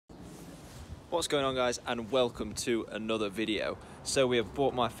What's going on, guys, and welcome to another video. So we have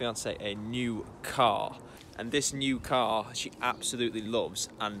bought my fiance a new car, and this new car she absolutely loves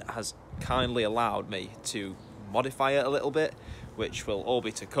and has kindly allowed me to modify it a little bit, which will all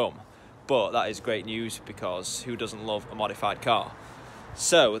be to come. But that is great news because who doesn't love a modified car?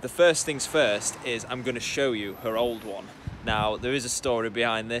 So the first things first is I'm going to show you her old one. Now there is a story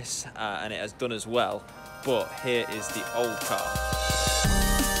behind this and it has done as well, but here is the old car.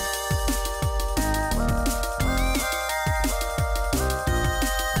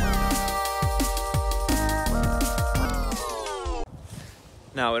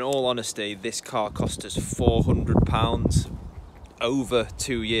 Now, in all honesty, this car cost us £400 over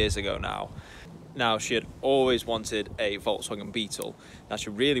 2 years ago now. Now, she had always wanted a Volkswagen Beetle. Now,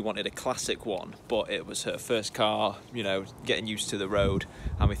 she really wanted a classic one, but it was her first car, you know, getting used to the road,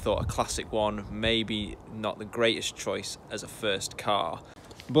 and we thought a classic one, maybe not the greatest choice as a first car.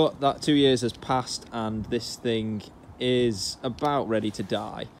 But that 2 years has passed, and this thing is about ready to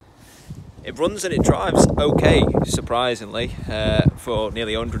die. It runs and it drives okay, surprisingly, for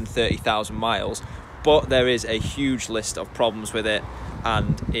nearly 130,000 miles, but there is a huge list of problems with it,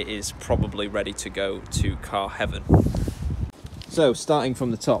 and it is probably ready to go to car heaven. So, starting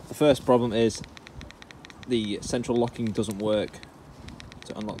from the top, the first problem is the central locking doesn't work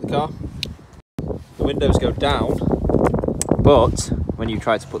to unlock the car. The windows go down, but when you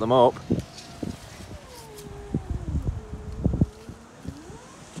try to put them up,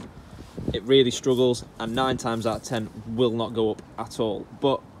 it really struggles, and 9 times out of 10 will not go up at all.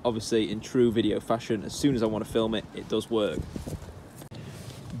 But obviously, in true video fashion, as soon as I want to film it, it does work.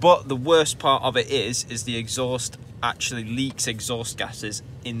 But the worst part of it is the exhaust actually leaks exhaust gases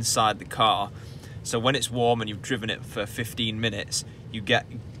inside the car. So when it's warm and you've driven it for 15 minutes, you get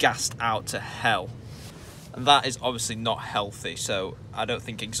gassed out to hell. And that is obviously not healthy. So I don't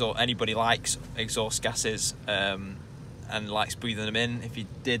think anybody likes exhaust gases. And likes breathing them in. If you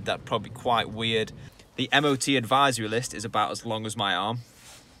did, that'd probably be quite weird. The MOT advisory list is about as long as my arm.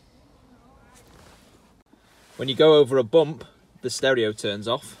 When you go over a bump, the stereo turns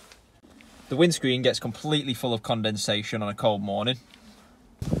off. The windscreen gets completely full of condensation on a cold morning.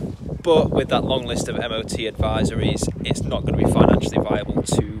 But with that long list of MOT advisories, it's not going to be financially viable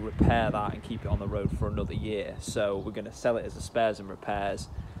to repair that and keep it on the road for another year. So we're going to sell it as a spares and repairs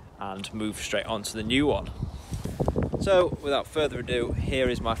and move straight on to the new one. So, without further ado, here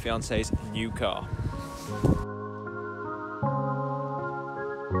is my fiance's new car.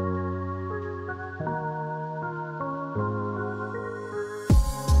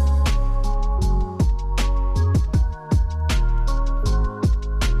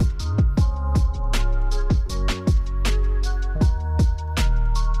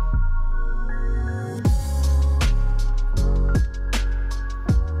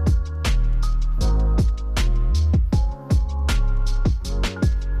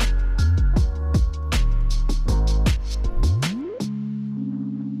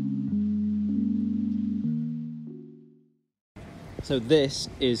 So this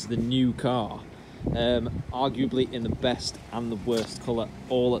is the new car, arguably in the best and the worst colour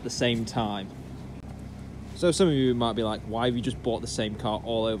all at the same time. So some of you might be like, why have you just bought the same car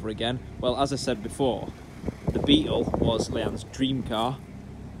all over again? Well, as I said before, the Beetle was Leanne's dream car,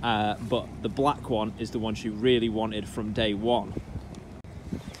 but the black one is the one she really wanted from day one.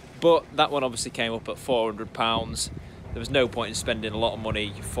 But that one obviously came up at £400. There was no point in spending a lot of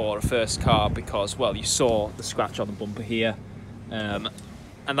money for a first car because, well, you saw the scratch on the bumper here. And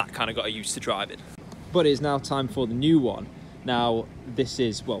that kind of got her used to driving. But it is now time for the new one. Now, this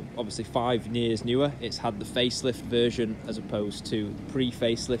is, well, obviously 5 years newer. It's had the facelift version as opposed to the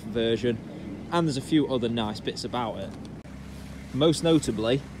pre-facelift version. And there's a few other nice bits about it. Most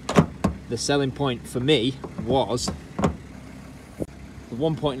notably, the selling point for me was the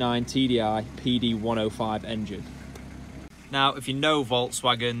 1.9 TDI PD105 engine. Now, if you know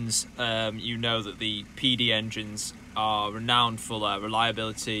Volkswagens, you know that the PD engines are renowned for their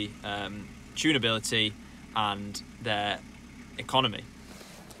reliability, tunability, and their economy.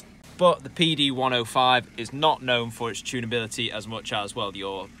 But the PD105 is not known for its tunability as much as, well,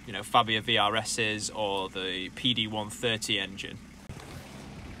 your Fabia VRSs or the PD130 engine.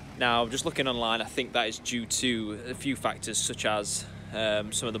 Now, just looking online, I think that is due to a few factors such as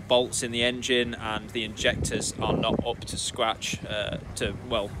some of the bolts in the engine and the injectors are not up to scratch to,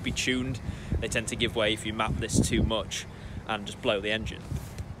 well, be tuned. They tend to give way if you map this too much and just blow the engine.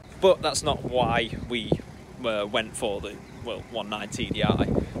 But that's not why we went for the, well, 1.9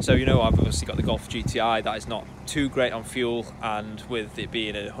 TDI. So, I've obviously got the Golf GTI that is not too great on fuel, and with it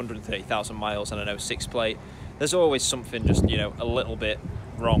being 130,000 miles and an 06 plate, there's always something just, a little bit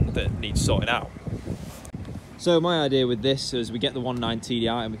wrong that needs sorting out. So my idea with this is we get the 1.9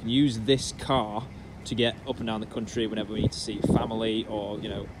 TDI and we can use this car to get up and down the country whenever we need to see family or, you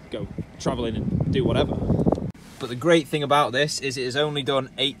know, go travelling and do whatever. But the great thing about this is it has only done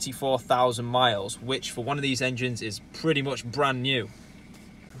 84,000 miles, which for one of these engines is pretty much brand new.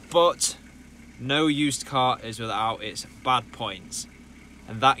 But no used car is without its bad points,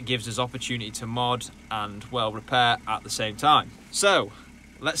 and that gives us opportunity to mod and, well, repair at the same time. So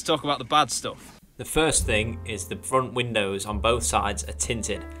let's talk about the bad stuff. The first thing is the front windows on both sides are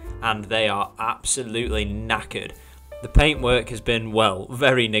tinted, and they are absolutely knackered. The paintwork has been, well,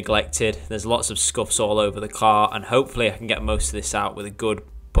 very neglected. There's lots of scuffs all over the car, and hopefully I can get most of this out with a good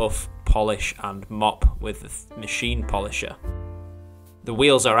buff, polish and mop with the machine polisher. The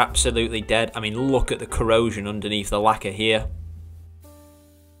wheels are absolutely dead. I mean, look at the corrosion underneath the lacquer here.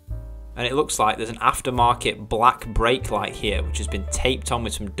 And it looks like there's an aftermarket black brake light here which has been taped on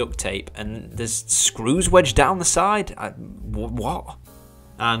with some duct tape, and there's screws wedged down the side. What?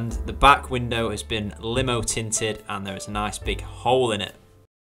 And the back window has been limo tinted and there is a nice big hole in it.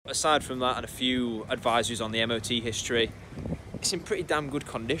 Aside from that and a few advisories on the MOT history, it's in pretty damn good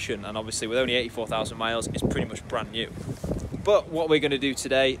condition, and obviously with only 84,000 miles it's pretty much brand new. But what we're going to do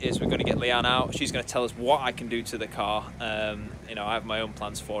today is we're going to get Leanne out. She's going to tell us what I can do to the car. You know, I have my own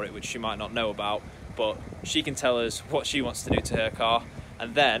plans for it which she might not know about, but she can tell us what she wants to do to her car,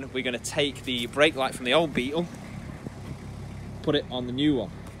 and then we're going to take the brake light from the old Beetle, put it on the new one.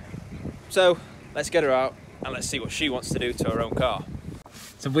 So let's get her out and let's see what she wants to do to her own car.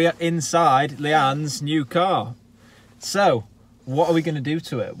 So we are inside Leanne's new car. So what are we going to do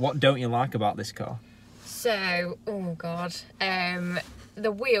to it? What don't you like about this car? So, oh god,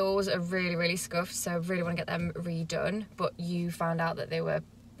 the wheels are really scuffed, so I really want to get them redone, but you found out that they were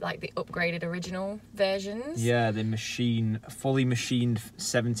like the upgraded original versions. Yeah, the fully machined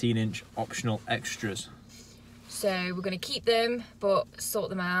 17-inch optional extras. So we're going to keep them, but sort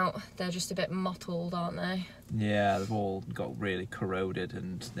them out. They're just a bit mottled, aren't they? Yeah, they've all got really corroded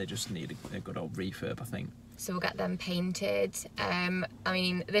and they just need a good old refurb, I think. So we'll get them painted. I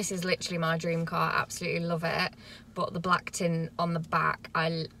mean, this is literally my dream car. I absolutely love it. But the black tin on the back,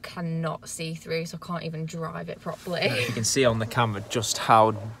 I cannot see through, so I can't even drive it properly. Yeah, you can see on the camera just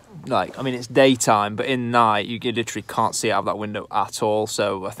how, like, I mean, it's daytime, but in night, you literally can't see out of that window at all.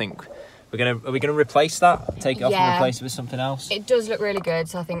 So I think are we gonna replace that? Take it off and replace it with something else? It does look really good,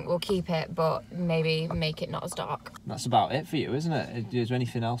 so I think we'll keep it, but maybe make it not as dark. That's about it for you, isn't it? Is there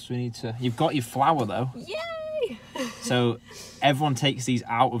anything else we need to... You've got your flower, though. Yay! So everyone takes these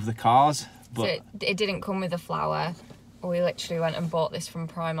out of the cars, but... So it didn't come with a flower. We literally went and bought this from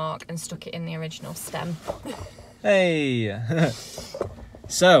Primark and stuck it in the original stem. Hey!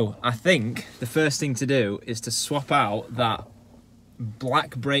 So, I think the first thing to do is to swap out that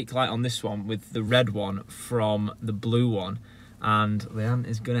black brake light on this one with the red one from the blue one, and Leanne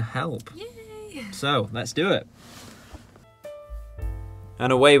is going to help. Yay! So let's do it.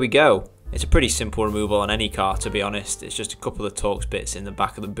 And away we go. It's a pretty simple removal on any car, to be honest. It's just a couple of Torx bits in the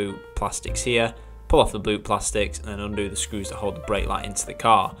back of the boot plastics here, pull off the boot plastics and then undo the screws that hold the brake light into the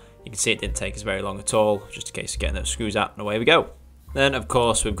car. You can see it didn't take us very long at all, just a case of getting those screws out, and away we go. Then, of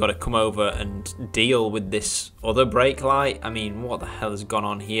course, we've got to come over and deal with this other brake light. I mean, what the hell has gone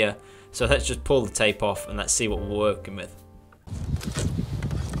on here? So let's just pull the tape off and let's see what we're working with.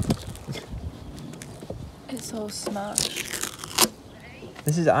 It's all smashed.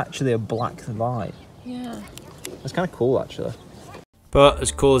 This is actually a black light. Yeah. That's kind of cool, actually. But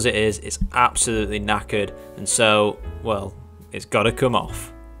as cool as it is, it's absolutely knackered. And so, well, it's got to come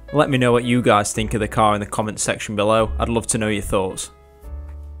off. Let me know what you guys think of the car in the comments section below. I'd love to know your thoughts.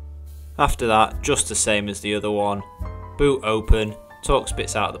 After that, just the same as the other one. Boot open, Torx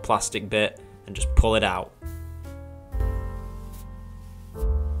bits out of the plastic bit, and just pull it out.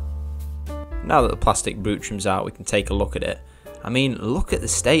 Now that the plastic boot trim's out, we can take a look at it. I mean, look at the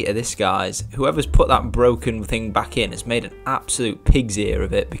state of this, guys. Whoever's put that broken thing back in has made an absolute pig's ear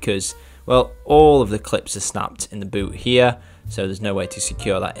of it because, well, all of the clips are snapped in the boot here, so there's no way to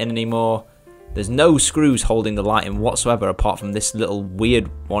secure that in anymore. There's no screws holding the light in whatsoever apart from this little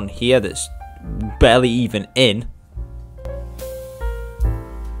weird one here that's barely even in.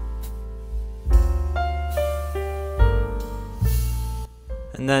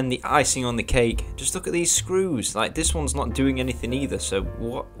 And then the icing on the cake, just look at these screws. Like, this one's not doing anything either, so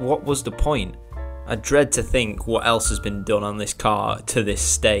what was the point? I dread to think what else has been done on this car to this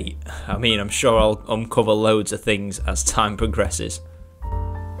state. I mean, I'm sure I'll uncover loads of things as time progresses.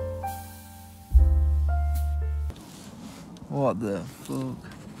 What the fuck?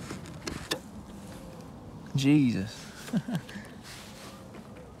 Jesus.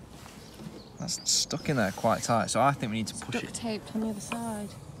 That's stuck in there quite tight, so I think we need to push it. Duct taped on the other side.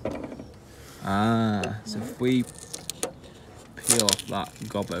 Ah, so if we peel off that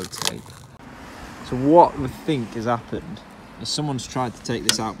gobbo tape. So what we think has happened is someone's tried to take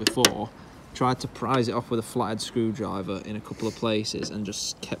this out before, tried to prise it off with a flathead screwdriver in a couple of places and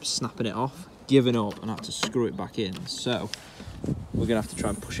just kept snapping it off, given up and had to screw it back in. So we're gonna have to try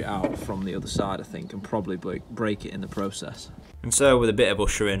and push it out from the other side, I think, and probably break it in the process. And so with a bit of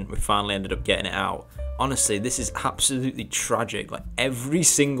ushering, we finally ended up getting it out. Honestly, this is absolutely tragic. Like, every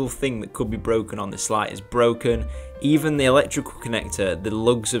single thing that could be broken on this light is broken. Even the electrical connector, the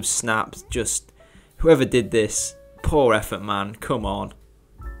lugs have snapped. Just, whoever did this, poor effort, man, come on.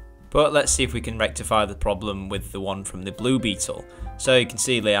 But let's see if we can rectify the problem with the one from the blue Beetle. So you can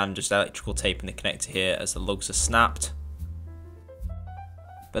see Leanne just electrical taping the connector here as the lugs are snapped.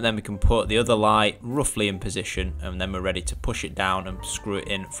 But then we can put the other light roughly in position, and then we're ready to push it down and screw it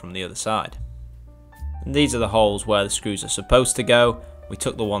in from the other side. And these are the holes where the screws are supposed to go. We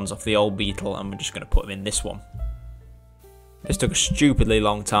took the ones off the old Beetle and we're just going to put them in this one. This took a stupidly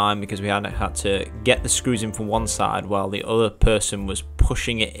long time because we had to get the screws in from one side while the other person was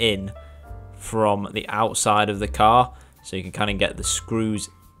pushing it in from the outside of the car, so you can kind of get the screws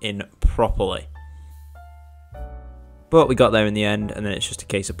in properly. But we got there in the end, and then it's just a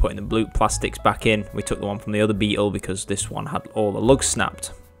case of putting the blue plastics back in. We took the one from the other Beetle because this one had all the lugs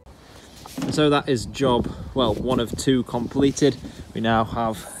snapped. And so that is job, well, 1 of 2 completed. We now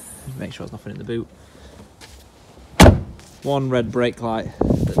have, make sure there's nothing in the boot, 1 red brake light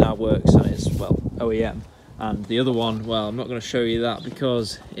that now works and is, well, OEM. And the other one, well, I'm not going to show you that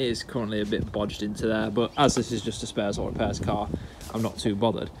because it is currently a bit bodged into there. But as this is just a spares or repairs car, I'm not too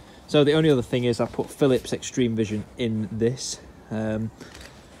bothered. So the only other thing is I put Philips Extreme Vision in this. And,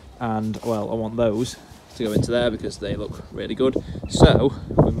 well, I want those to go into there because they look really good. So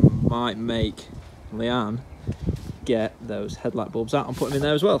we might make Leanne get those headlight bulbs out and put them in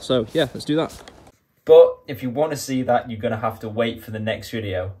there as well. So yeah, let's do that. But if you want to see that, you're going to have to wait for the next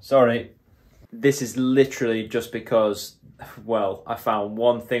video. Sorry. This is literally just because, well, I found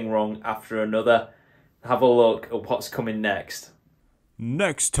one thing wrong after another. Have a look at what's coming next.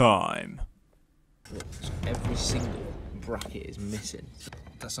 Next time. Look, every single bracket is missing.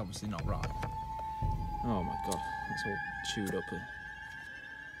 That's obviously not right. Oh my god, that's all chewed up.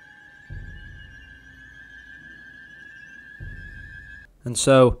 And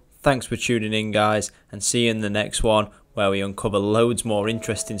so, thanks for tuning in, guys, and see you in the next one where we uncover loads more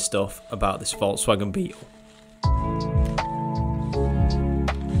interesting stuff about this Volkswagen Beetle.